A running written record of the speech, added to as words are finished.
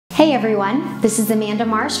Hey everyone, this is Amanda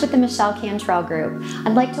Marsh with the Michelle Cantrell Group.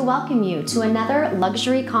 I'd like to welcome you to another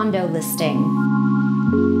luxury condo listing.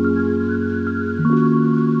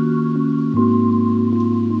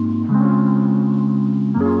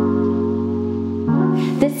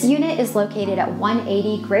 This unit is located at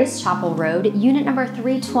 180 Grace Chapel Road, unit number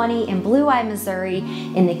 320 in Blue Eye, Missouri,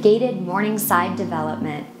 in the gated Morningside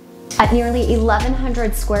development. At nearly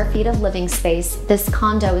 1,100 square feet of living space, this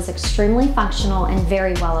condo is extremely functional and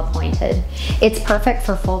very well appointed. It's perfect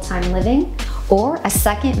for full-time living, or a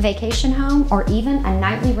second vacation home, or even a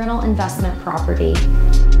nightly rental investment property.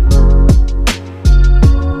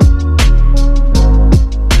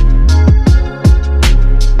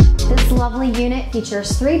 This lovely unit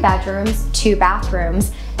features 3 bedrooms, 2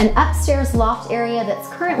 bathrooms, an upstairs loft area that's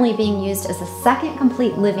currently being used as a second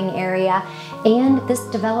complete living area, and this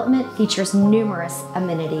development features numerous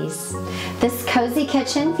amenities. This cozy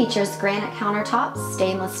kitchen features granite countertops,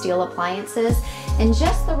 stainless steel appliances, and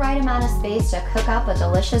just the right amount of space to cook up a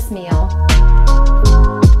delicious meal.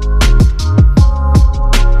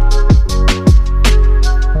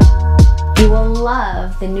 You will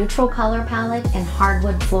love the neutral color palette and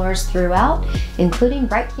hardwood floors throughout, including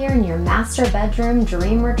right here in your master bedroom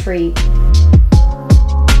dream retreat.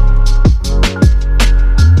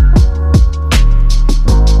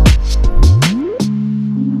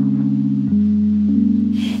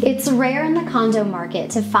 It's rare in the condo market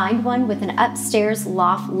to find one with an upstairs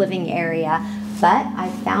loft living area, but I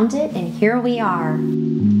found it and here we are.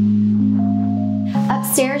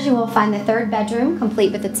 Upstairs you will find the 3rd bedroom,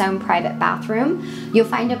 complete with its own private bathroom. You'll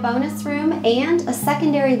find a bonus room and a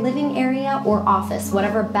secondary living area or office,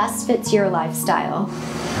 whatever best fits your lifestyle.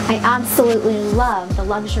 I absolutely love the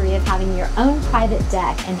luxury of having your own private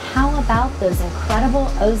deck, and how about those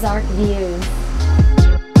incredible Ozark views?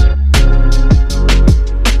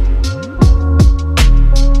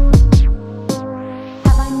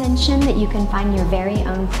 Have I mentioned that you can find your very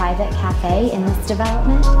own private cafe in this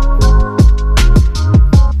development?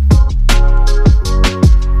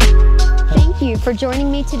 Thank you for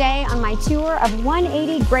joining me today on my tour of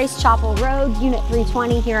 180 Grace Chapel Road, Unit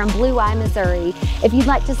 320 here in Blue Eye, Missouri. If you'd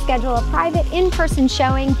like to schedule a private in-person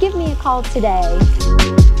showing, give me a call today.